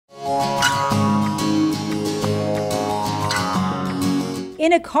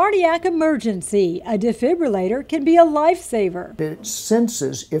In a cardiac emergency, a defibrillator can be a lifesaver. It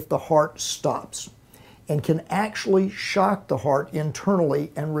senses if the heart stops and can actually shock the heart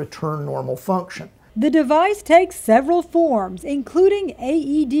internally and return normal function. The device takes several forms, including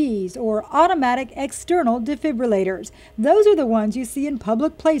AEDs, or Automatic External Defibrillators. Those are the ones you see in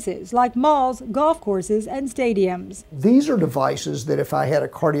public places like malls, golf courses, and stadiums. These are devices that if I had a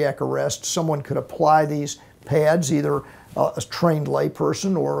cardiac arrest, someone could apply these pads, either a trained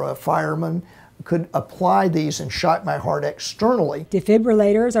layperson or a fireman could apply these and shock my heart externally.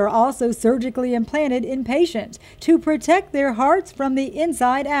 Defibrillators are also surgically implanted in patients to protect their hearts from the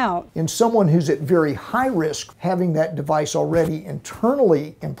inside out. In someone who's at very high risk, having that device already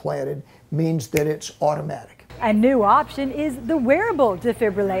internally implanted means that it's automatic. A new option is the wearable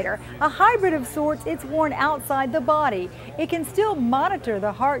defibrillator, a hybrid of sorts. It's worn outside the body. It can still monitor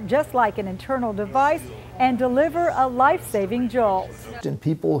the heart just like an internal device and deliver a life-saving jolt. In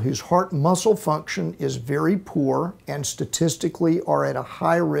people whose heart muscle function is very poor and statistically are at a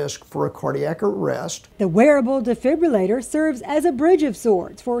high risk for a cardiac arrest, the wearable defibrillator serves as a bridge of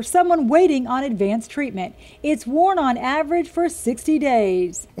sorts for someone waiting on advanced treatment. It's worn on average for 60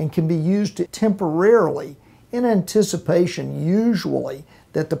 days. And can be used temporarily in anticipation, usually,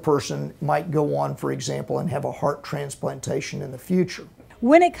 that the person might go on, for example, and have a heart transplantation in the future.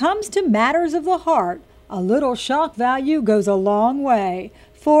 When it comes to matters of the heart, a little shock value goes a long way.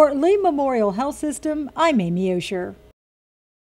 For Lee Memorial Health System, I'm Amy Osher.